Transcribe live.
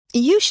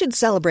You should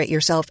celebrate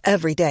yourself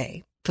every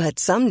day, but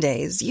some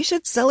days you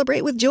should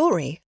celebrate with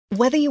jewelry.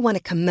 Whether you want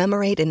to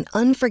commemorate an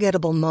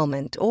unforgettable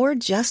moment or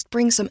just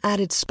bring some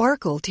added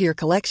sparkle to your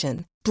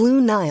collection,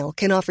 Blue Nile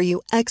can offer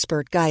you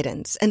expert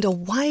guidance and a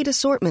wide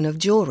assortment of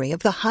jewelry of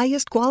the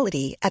highest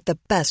quality at the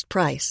best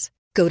price.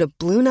 Go to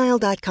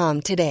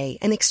BlueNile.com today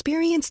and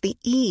experience the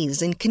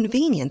ease and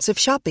convenience of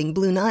shopping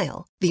Blue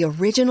Nile, the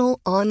original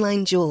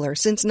online jeweler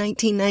since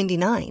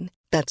 1999.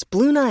 That's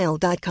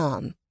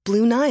BlueNile.com.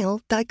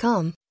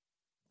 BlueNile.com.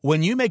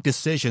 When you make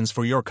decisions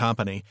for your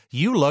company,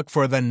 you look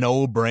for the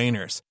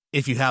no-brainers.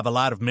 If you have a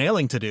lot of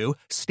mailing to do,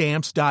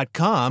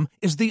 Stamps.com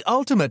is the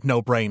ultimate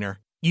no-brainer.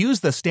 Use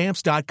the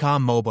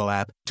Stamps.com mobile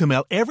app to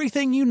mail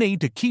everything you need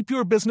to keep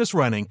your business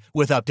running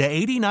with up to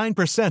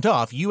 89%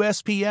 off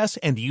USPS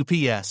and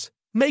UPS.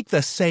 Make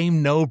the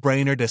same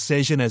no-brainer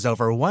decision as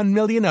over 1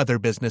 million other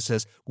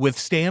businesses with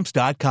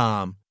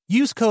Stamps.com.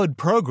 Use code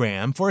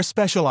PROGRAM for a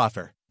special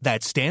offer.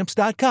 That's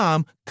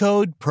Stamps.com,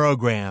 code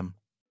PROGRAM.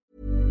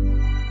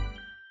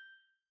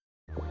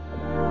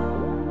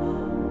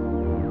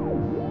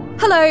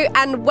 Hello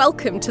and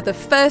welcome to the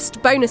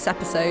first bonus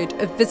episode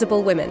of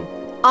Visible Women.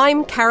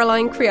 I'm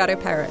Caroline Criado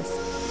Perez.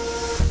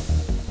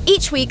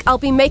 Each week I'll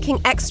be making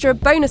extra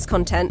bonus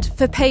content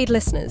for paid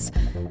listeners.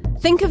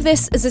 Think of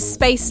this as a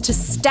space to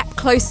step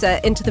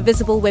closer into the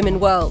Visible Women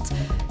world,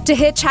 to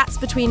hear chats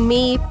between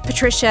me,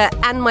 Patricia,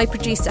 and my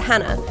producer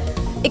Hannah,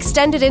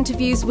 extended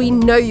interviews we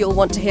know you'll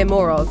want to hear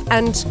more of,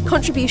 and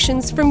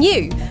contributions from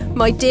you,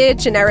 my dear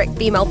generic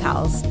female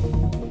pals.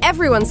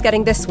 Everyone's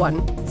getting this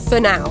one, for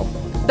now.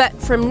 But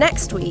from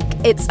next week,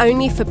 it's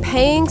only for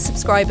paying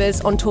subscribers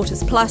on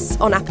Tortoise Plus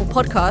on Apple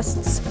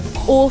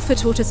Podcasts or for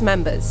Tortoise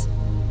members.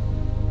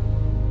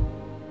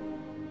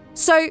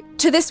 So,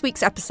 to this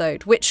week's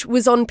episode, which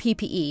was on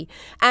PPE,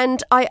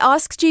 and I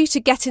asked you to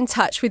get in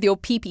touch with your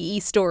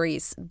PPE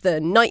stories,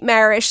 the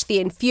nightmarish, the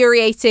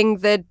infuriating,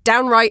 the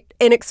downright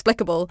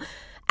inexplicable,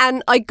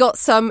 and I got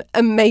some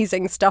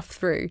amazing stuff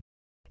through.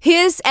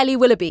 Here's Ellie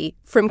Willoughby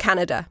from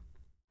Canada.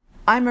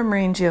 I'm a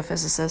marine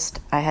geophysicist.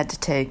 I had to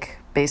take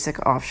basic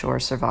offshore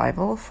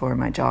survival for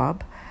my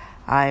job.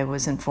 I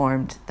was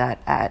informed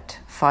that at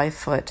 5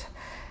 foot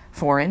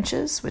 4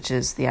 inches, which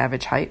is the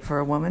average height for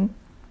a woman,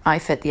 I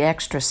fit the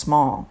extra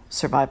small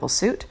survival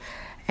suit,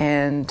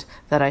 and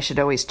that I should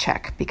always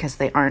check because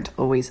they aren't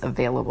always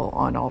available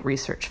on all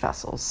research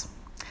vessels.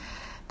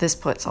 This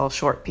puts all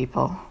short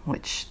people,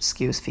 which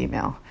skews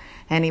female,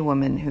 any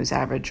woman who's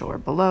average or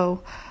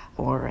below,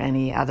 or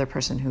any other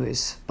person who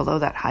is below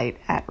that height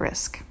at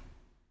risk.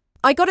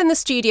 I got in the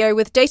studio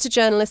with data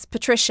journalist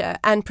Patricia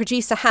and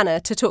producer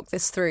Hannah to talk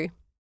this through.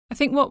 I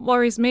think what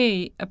worries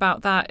me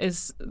about that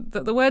is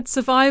that the word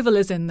survival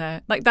is in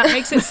there. Like, that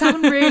makes it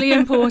sound really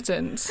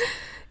important.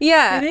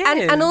 Yeah,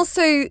 and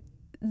also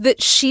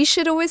that she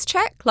should always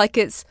check, like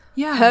it's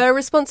her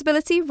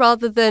responsibility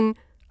rather than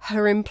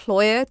her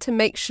employer to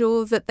make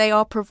sure that they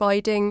are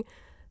providing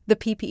the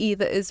PPE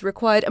that is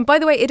required. And by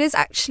the way, it is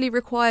actually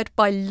required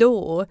by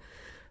law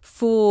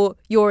for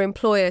your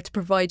employer to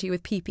provide you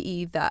with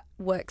PPE that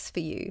works for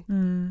you,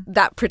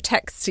 that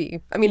protects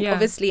you. I mean,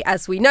 obviously,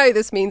 as we know,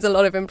 this means a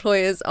lot of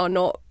employers are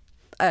not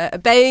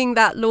obeying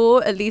that law,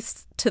 at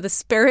least to the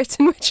spirit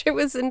in which it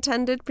was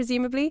intended,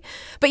 presumably.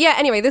 But yeah,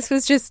 anyway, this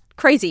was just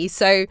crazy.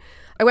 So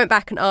I went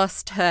back and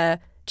asked her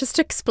just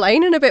to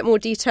explain in a bit more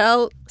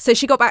detail. So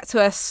she got back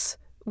to us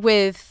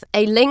with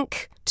a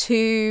link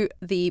to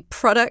the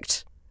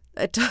product.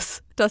 It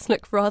does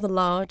look rather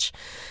large.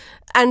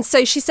 And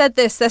so she said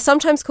this: they're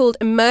sometimes called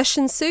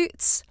immersion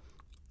suits.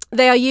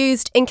 They are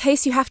used in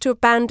case you have to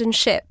abandon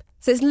ship.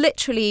 So it's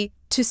literally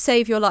to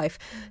save your life.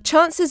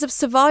 Chances of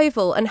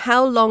survival and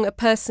how long a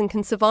person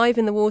can survive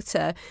in the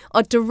water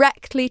are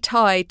directly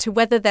tied to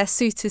whether their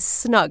suit is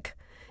snug.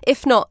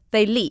 If not,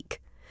 they leak.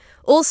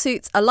 All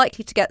suits are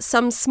likely to get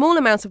some small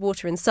amount of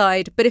water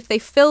inside, but if they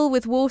fill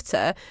with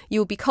water, you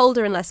will be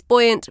colder and less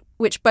buoyant,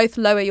 which both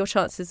lower your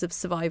chances of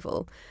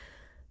survival.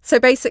 So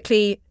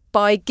basically,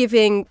 by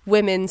giving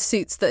women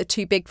suits that are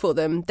too big for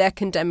them, they're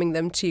condemning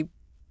them to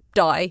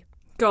die.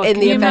 God, in can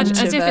the you event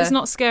imagine? As if of it's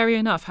not scary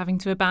enough having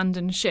to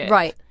abandon ship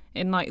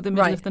in like the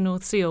middle of the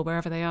North Sea or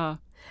wherever they are.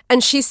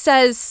 And she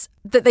says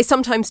that they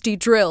sometimes do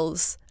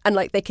drills, and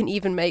like they can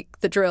even make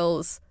the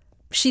drills,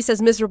 she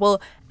says,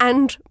 miserable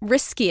and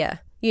riskier.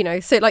 You know,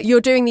 so like you're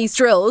doing these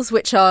drills,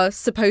 which are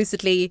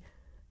supposedly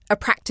a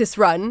practice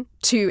run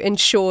to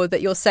ensure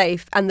that you're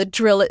safe, and the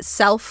drill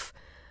itself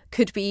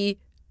could be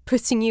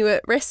putting you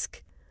at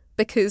risk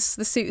because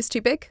the suit is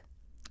too big.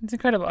 It's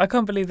incredible. I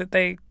can't believe that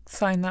they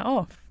signed that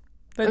off.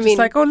 They're just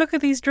like, oh, look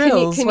at these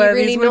drills can you where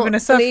really these women are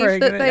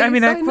suffering. I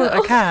mean, I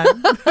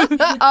can.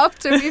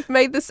 After we've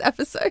made this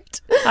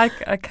episode.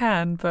 I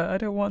can, but I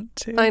don't want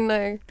to. I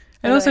know.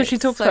 And also she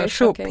talks about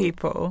short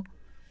people.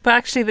 But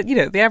actually,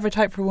 the average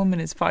height for a woman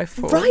is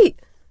 5'4".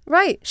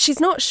 Right. She's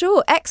not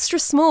sure. Extra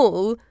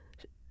small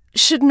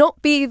should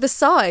not be the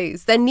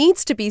size. There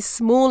needs to be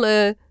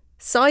smaller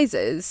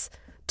sizes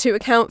to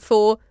account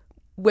for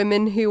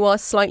women who are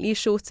slightly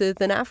shorter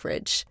than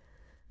average.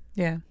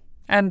 Yeah,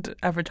 and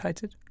average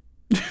heighted.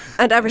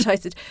 And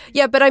advertised it.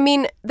 Yeah, but I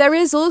mean, there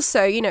is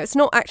also, it's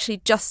not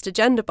actually just a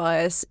gender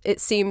bias. It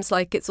seems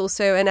like it's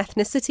also an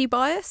ethnicity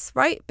bias,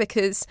 right?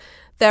 Because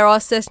there are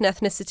certain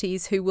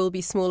ethnicities who will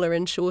be smaller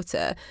and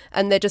shorter,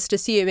 and they're just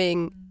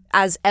assuming,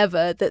 as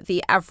ever, that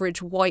the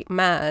average white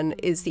man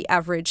is the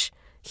average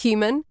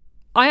human.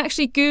 I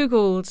actually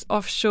Googled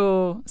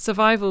offshore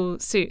survival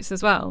suits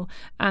as well,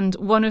 and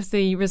one of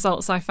the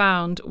results I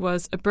found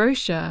was a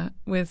brochure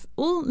with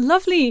all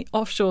lovely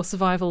offshore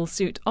survival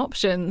suit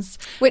options.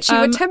 Which you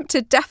were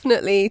tempted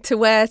definitely to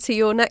wear to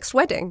your next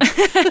wedding.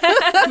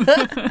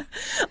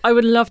 I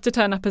would love to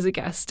turn up as a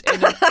guest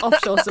in an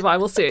offshore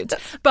survival suit.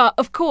 But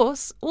of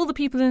course, all the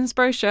people in this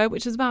brochure,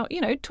 which is about,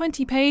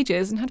 20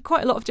 pages and had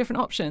quite a lot of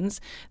different options,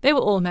 they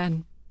were all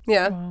men.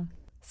 Yeah. Wow.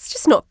 It's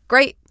just not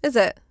great, is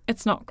it?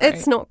 It's not great.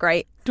 It's not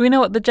great. Do we know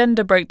what the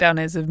gender breakdown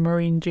is of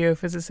marine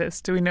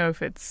geophysicists? Do we know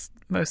if it's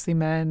mostly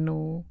men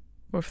or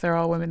if there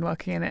are women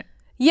working in it?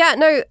 Yeah,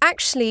 no,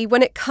 actually,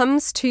 when it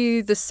comes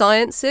to the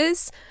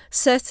sciences,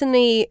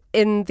 certainly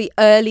in the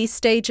early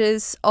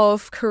stages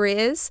of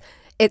careers,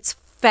 it's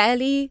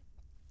fairly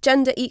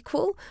gender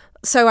equal.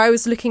 So I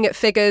was looking at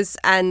figures,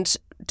 and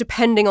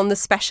depending on the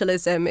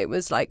specialism, it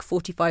was like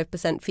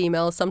 45%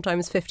 female,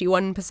 sometimes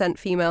 51%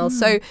 female.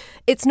 So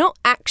it's not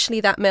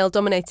actually that male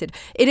dominated.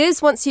 It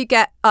is once you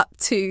get up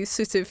to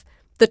sort of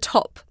the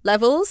top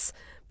levels,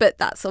 but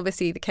that's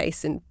obviously the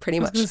case in pretty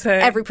much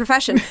every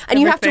profession. And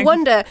you have to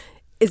wonder,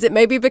 is it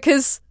maybe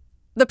because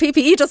the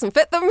PPE doesn't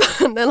fit them?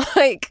 And they're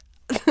like,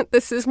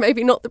 this is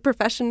maybe not the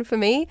profession for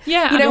me.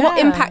 Yeah. What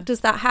impact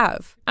does that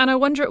have? And I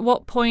wonder at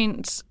what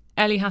point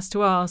Ellie has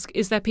to ask,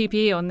 is there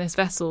PPE on this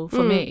vessel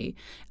for me?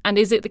 And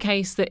is it the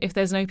case that if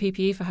there's no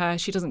PPE for her,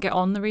 she doesn't get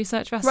on the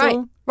research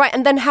vessel? Right.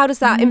 And then how does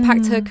that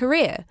impact her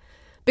career?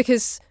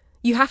 Because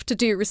you have to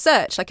do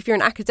research. Like if you're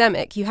an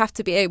academic, you have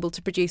to be able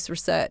to produce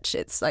research.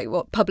 It's like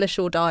publish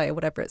or die or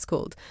whatever it's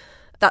called.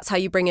 That's how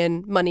you bring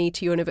in money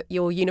to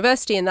your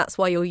university, and that's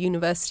why your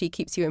university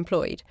keeps you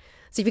employed.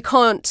 So if you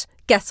can't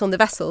get on the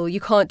vessel, you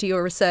can't do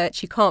your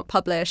research, you can't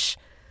publish,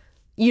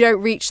 you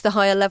don't reach the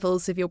higher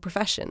levels of your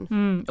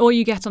profession. Or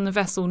you get on the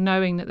vessel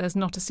knowing that there's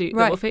not a suit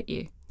that will fit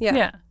you.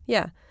 Yeah.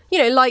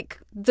 Like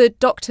the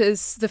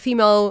doctors, the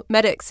female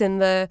medics in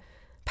the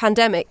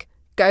pandemic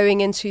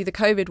going into the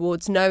COVID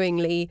wards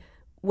knowingly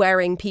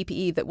wearing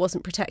PPE that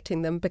wasn't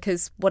protecting them,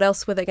 because what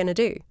else were they going to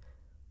do?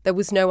 There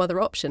was no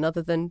other option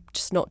other than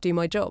just not do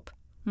my job.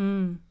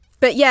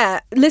 But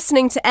yeah,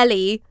 listening to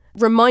Ellie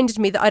reminded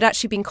me that I'd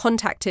actually been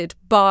contacted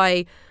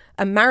by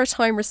a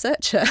maritime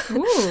researcher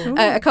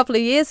a couple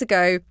of years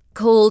ago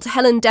called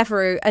Helen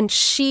Devereux, and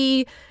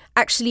she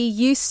actually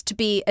used to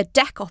be a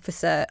deck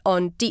officer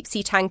on deep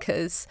sea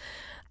tankers,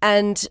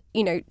 and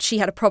she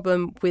had a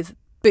problem with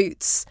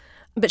boots,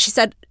 but she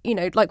said,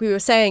 like we were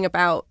saying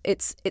about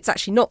it's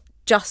actually not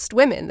just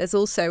women, there's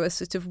also a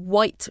sort of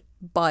white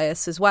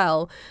bias as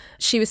well.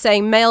 She was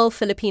saying male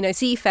Filipino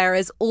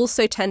seafarers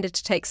also tended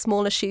to take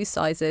smaller shoe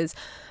sizes,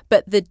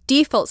 but the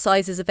default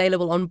sizes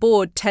available on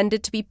board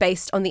tended to be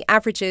based on the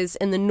averages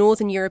in the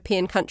Northern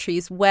European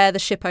countries where the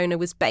ship owner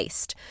was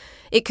based.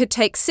 It could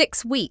take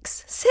 6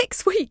 weeks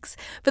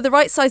for the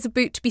right size of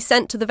boot to be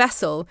sent to the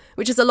vessel,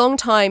 which is a long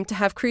time to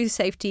have crew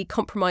safety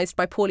compromised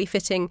by poorly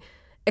fitting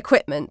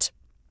equipment.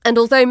 And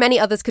although many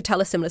others could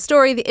tell a similar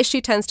story, the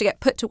issue tends to get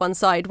put to one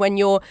side when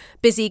you're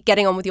busy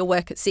getting on with your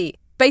work at sea.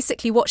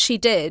 Basically, what she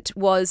did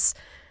was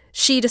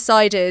she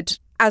decided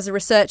as a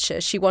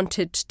researcher she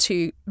wanted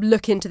to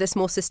look into this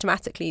more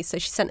systematically. So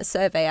she sent a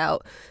survey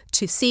out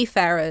to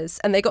seafarers,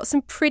 and they got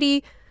some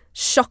pretty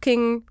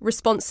shocking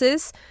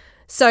responses.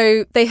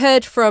 So they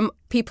heard from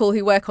people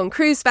who work on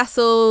cruise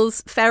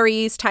vessels,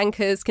 ferries,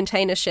 tankers,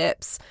 container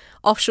ships,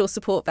 offshore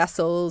support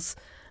vessels.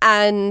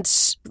 And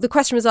the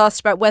question was asked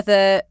about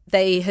whether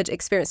they had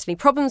experienced any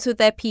problems with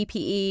their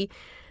PPE.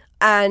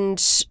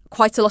 And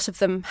quite a lot of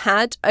them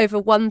had. Over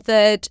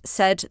 1/3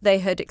 said they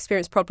had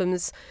experienced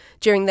problems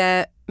during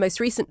their most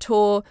recent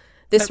tour.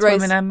 That's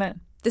women and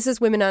men. This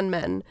is women and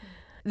men.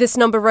 This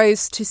number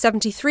rose to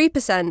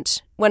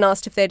 73% when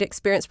asked if they'd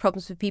experienced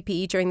problems with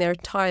PPE during their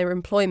entire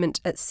employment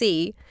at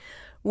sea.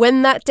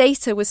 When that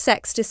data was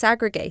sex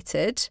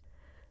disaggregated,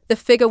 the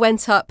figure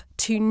went up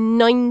to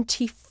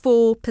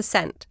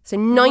 94%. So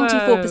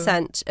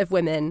 94% of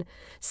women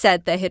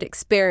said they had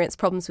experienced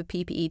problems with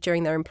PPE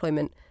during their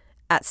employment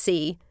at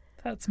sea.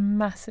 That's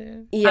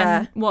massive. Yeah.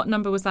 And what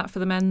number was that for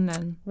the men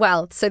then?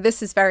 Well, so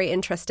this is very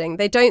interesting.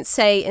 They don't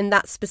say in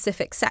that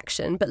specific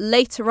section, but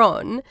later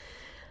on,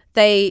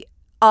 they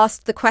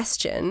asked the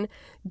question,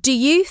 do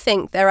you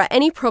think there are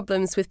any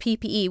problems with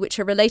PPE which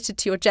are related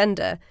to your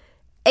gender?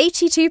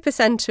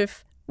 82%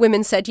 of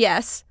women said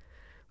yes,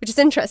 which is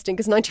interesting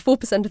because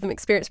 94% of them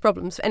experienced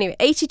problems. But anyway,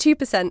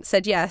 82%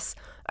 said yes,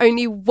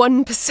 only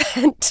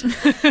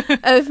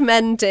 1% of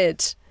men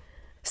did.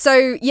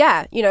 So,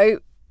 yeah,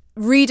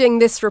 reading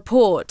this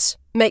report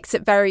makes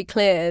it very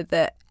clear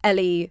that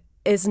Ellie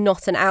is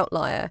not an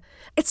outlier.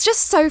 It's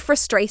just so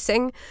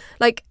frustrating.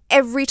 Like,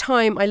 every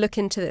time I look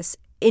into this,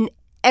 in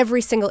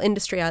every single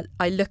industry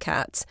I look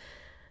at,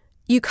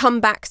 you come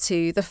back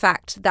to the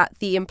fact that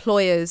the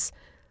employers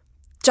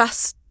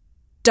just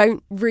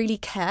don't really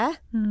care.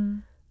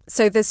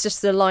 So there's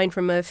just a line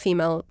from a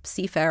female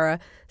seafarer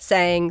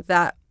saying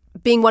that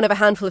being one of a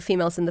handful of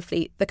females in the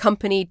fleet, the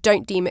company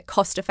don't deem it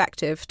cost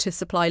effective to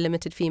supply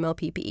limited female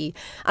PPE.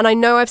 And I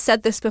know I've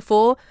said this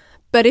before,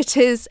 but it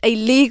is a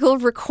legal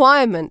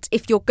requirement.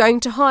 If you're going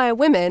to hire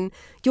women,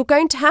 you're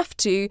going to have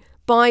to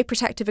buy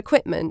protective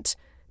equipment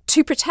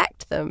to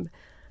protect them.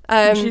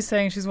 She's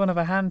saying she's one of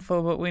a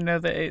handful, but we know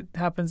that it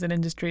happens in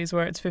industries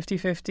where it's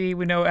 50-50.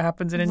 We know it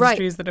happens in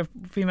industries that are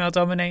female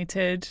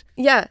dominated.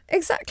 Yeah,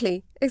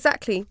 exactly.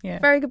 Yeah.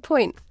 Very good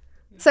point.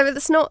 So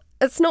it's not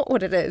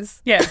what it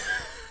is. Yeah.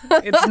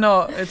 It's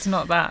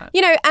not that.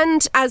 You know,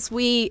 and as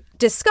we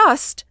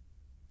discussed,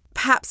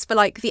 perhaps for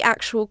like the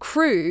actual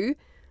crew,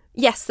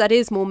 yes, that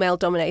is more male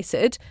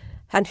dominated.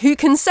 And who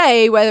can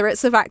say whether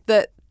it's the fact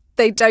that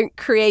they don't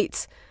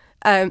create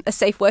a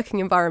safe working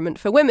environment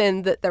for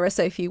women, that there are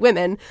so few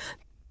women,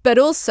 but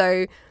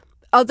also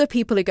other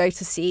people who go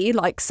to sea,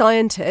 like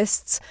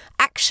scientists,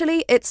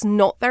 actually it's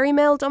not very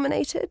male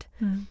dominated.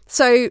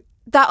 So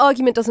that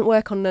argument doesn't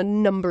work on a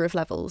number of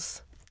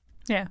levels.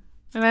 Yeah.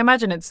 And I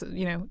imagine it's,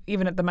 you know,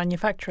 even at the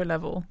manufacturer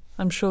level,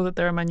 I'm sure that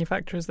there are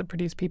manufacturers that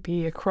produce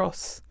PPE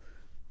across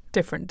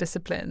different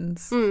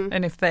disciplines.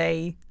 And if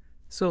they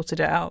sorted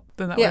it out,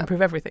 then that would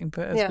improve everything.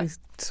 But as we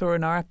saw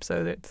in our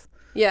episode,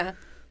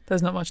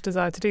 there's not much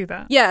desire to do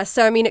that. Yeah,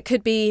 so I mean, it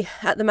could be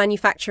at the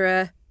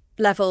manufacturer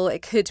level,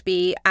 it could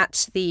be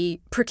at the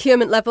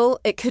procurement level,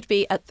 it could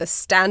be at the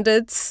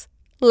standards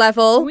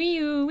level.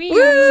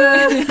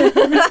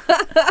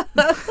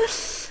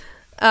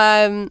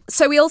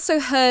 So we also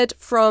heard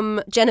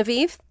from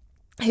Genevieve,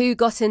 who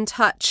got in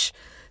touch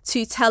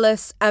to tell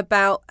us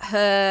about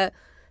her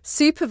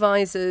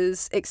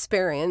supervisor's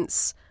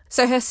experience.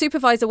 So her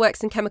supervisor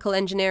works in chemical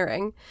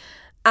engineering,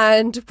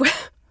 and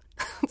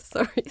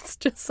sorry, it's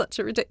just such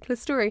a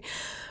ridiculous story.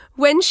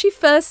 When she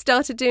first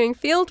started doing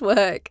field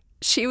work,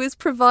 she was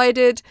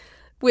provided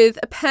with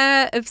a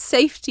pair of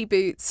safety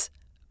boots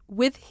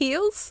with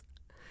heels.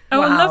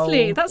 Oh, wow.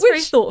 Lovely. That's very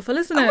thoughtful,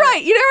 isn't it?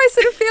 Right. You know, I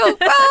sort of feel,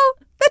 well,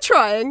 they're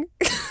trying.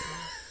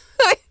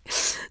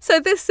 So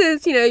this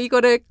is, you know, you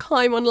got to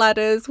climb on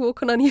ladders,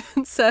 walk on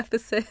uneven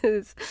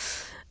surfaces.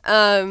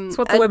 It's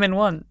what the women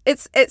want.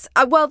 It's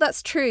well,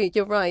 that's true.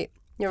 You're right.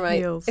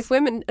 Heels. If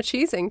women are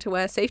choosing to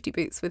wear safety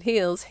boots with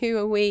heels, who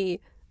are we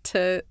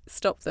to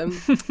stop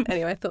them?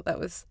 Anyway, I thought that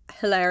was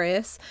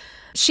hilarious.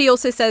 She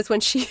also says when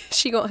she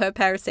got her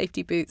pair of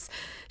safety boots,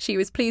 she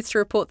was pleased to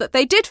report that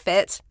they did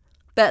fit,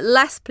 but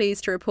less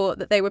pleased to report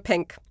that they were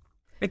pink.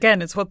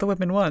 Again, it's what the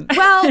women want.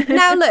 Well,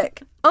 now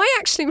look, I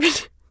actually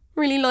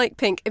really like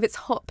pink if it's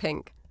hot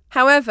pink.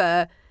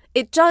 However,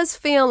 it does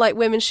feel like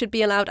women should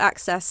be allowed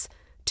access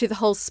to the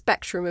whole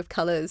spectrum of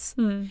colours.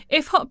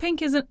 If hot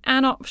pink isn't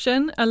an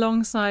option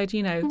alongside,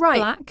 you know,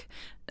 black,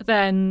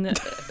 then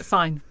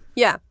fine.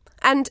 Yeah,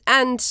 and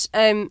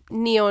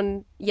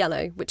neon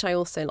yellow, which I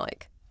also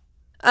like.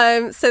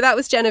 So that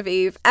was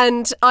Genevieve.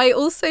 And I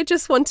also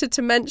just wanted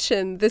to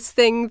mention this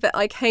thing that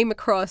I came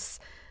across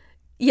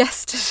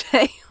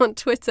yesterday on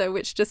Twitter,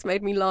 which just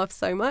made me laugh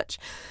so much.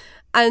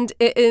 And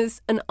it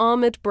is an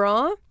armoured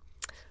bra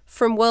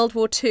from World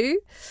War II.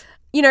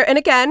 You know, and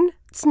again,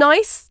 it's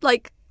nice,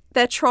 like,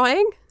 they're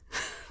trying.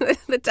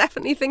 They're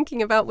definitely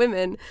thinking about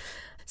women.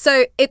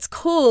 So it's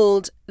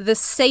called the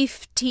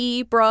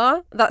Safety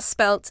Bra. That's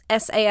spelt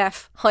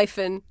SAF-T-bra.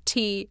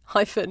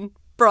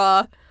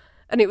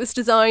 And it was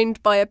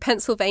designed by a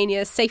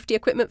Pennsylvania safety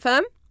equipment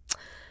firm.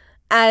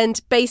 And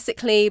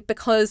basically,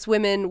 because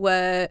women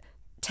were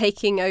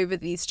taking over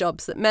these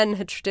jobs that men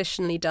had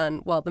traditionally done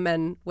while the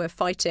men were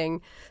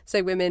fighting.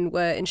 So women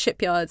were in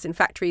shipyards, in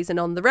factories and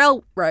on the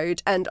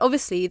railroad. And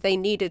obviously they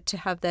needed to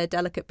have their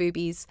delicate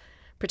boobies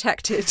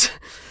protected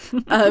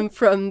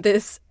from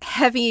this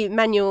heavy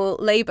manual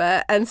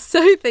labour. And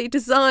so they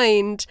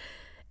designed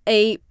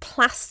a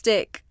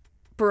plastic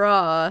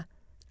bra.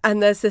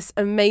 And there's this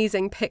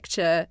amazing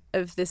picture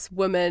of this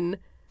woman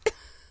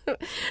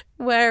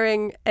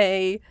wearing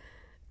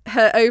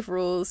her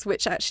overalls,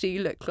 which actually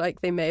look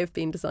like they may have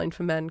been designed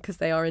for men because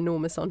they are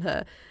enormous on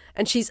her.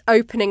 And she's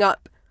opening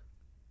up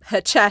her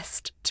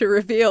chest to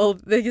reveal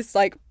these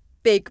like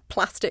big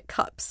plastic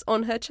cups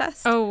on her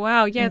chest. Oh,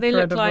 wow. Yeah,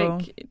 Incredible. They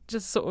look like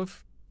just sort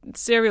of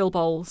cereal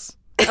bowls.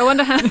 I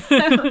wonder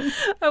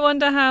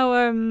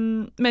how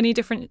many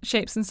different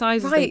shapes and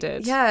sizes they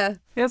did. Yeah,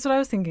 that's what I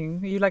was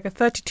thinking. You like a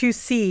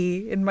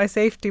 32C in my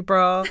safety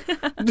bra.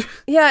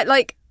 Yeah,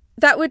 like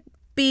that would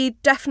be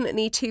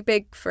definitely too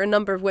big for a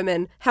number of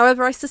women.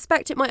 However, I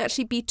suspect it might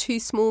actually be too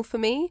small for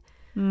me.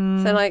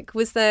 So like,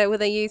 were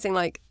they using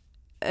like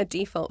a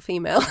default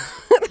female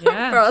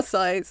bra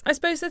size? I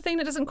suppose the thing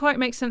that doesn't quite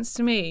make sense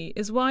to me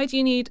is why do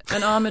you need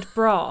an armoured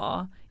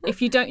bra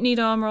if you don't need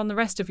armour on the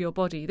rest of your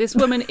body? This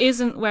woman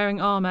isn't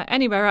wearing armour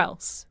anywhere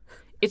else.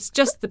 It's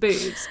just the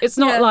boobs. It's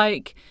not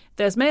like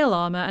there's male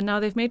armour and now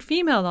they've made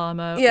female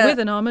armour with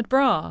an armoured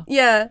bra.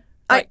 Yeah.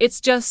 It's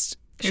just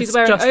she's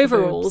wearing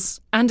overalls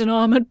and an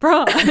armoured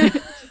bra.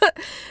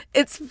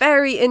 It's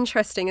very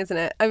interesting, isn't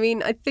it? I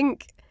mean, I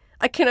think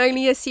I can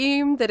only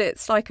assume that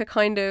it's like a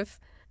kind of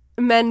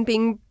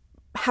men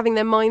having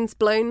their minds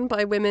blown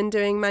by women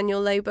doing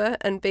manual labour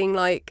and being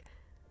like,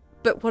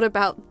 but what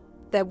about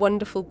their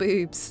wonderful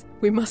boobs?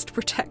 We must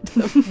protect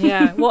them.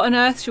 Yeah, what on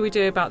earth should we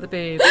do about the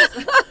boobs?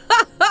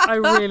 I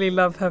really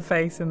love her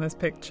face in this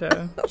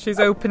picture. She's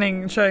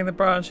opening and showing the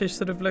bra and she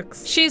sort of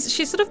looks...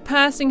 She's sort of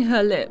pursing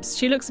her lips.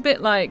 She looks a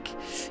bit like,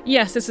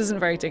 yes, this isn't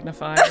very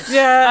dignified.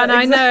 Yeah, and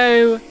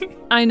exactly.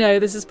 I know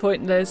this is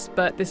pointless,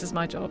 but this is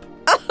my job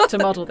to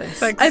model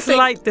this. Like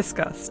slight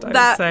disgust,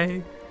 I would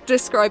say.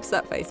 Describes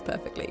that face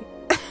perfectly.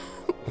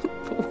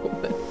 Poor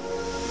woman.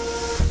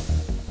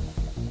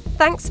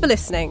 Thanks for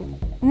listening.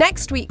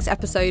 Next week's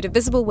episode of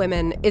Visible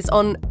Women is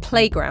on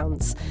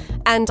playgrounds,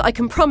 and I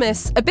can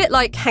promise, a bit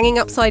like hanging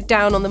upside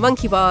down on the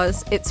monkey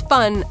bars, it's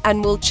fun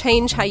and will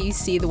change how you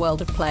see the world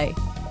of play.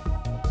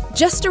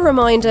 Just a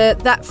reminder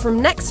that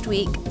from next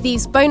week,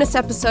 these bonus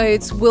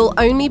episodes will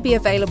only be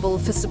available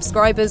for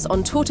subscribers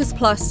on Tortoise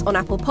Plus on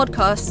Apple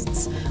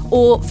Podcasts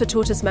or for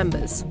Tortoise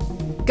members.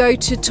 Go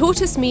to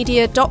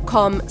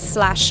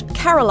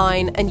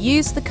tortoisemedia.com/Caroline and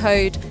use the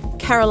code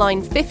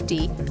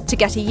Caroline50 to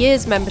get a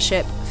year's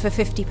membership for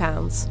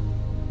 £50.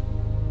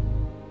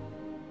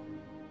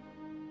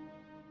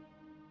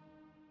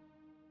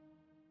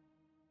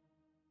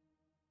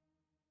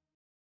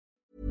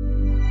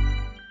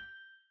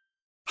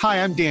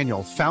 Hi, I'm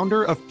Daniel,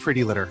 founder of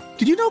Pretty Litter.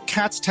 Did you know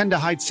cats tend to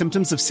hide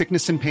symptoms of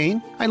sickness and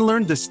pain? I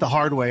learned this the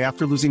hard way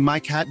after losing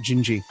my cat,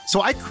 Gingy.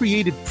 So I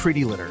created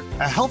Pretty Litter,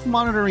 a health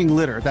monitoring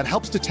litter that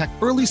helps detect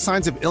early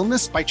signs of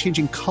illness by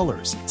changing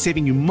colors,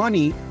 saving you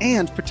money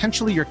and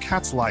potentially your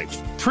cat's life.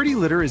 Pretty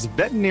Litter is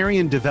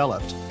veterinarian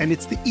developed, and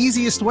it's the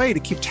easiest way to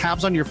keep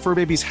tabs on your fur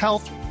baby's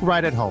health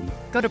right at home.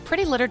 Go to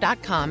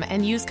prettylitter.com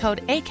and use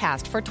code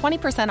ACAST for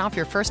 20% off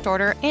your first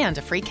order and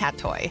a free cat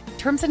toy.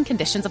 Terms and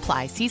conditions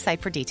apply. See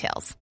site for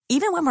details.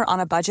 Even when we're on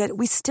a budget,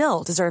 we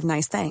still deserve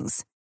nice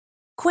things.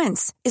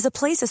 Quince is a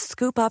place to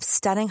scoop up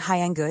stunning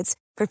high-end goods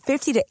for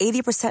 50 to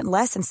 80%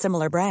 less than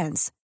similar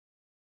brands.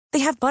 They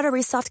have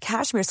buttery soft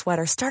cashmere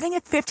sweaters starting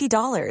at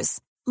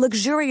 $50,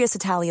 luxurious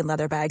Italian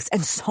leather bags,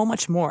 and so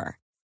much more.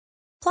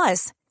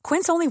 Plus,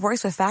 Quince only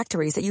works with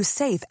factories that use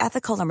safe,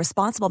 ethical, and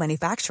responsible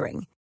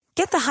manufacturing.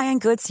 Get the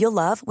high-end goods you'll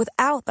love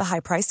without the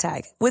high price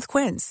tag with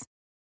Quince.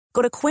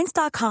 Go to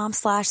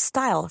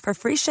quince.com/style for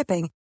free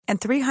shipping and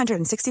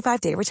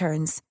 365-day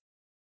returns.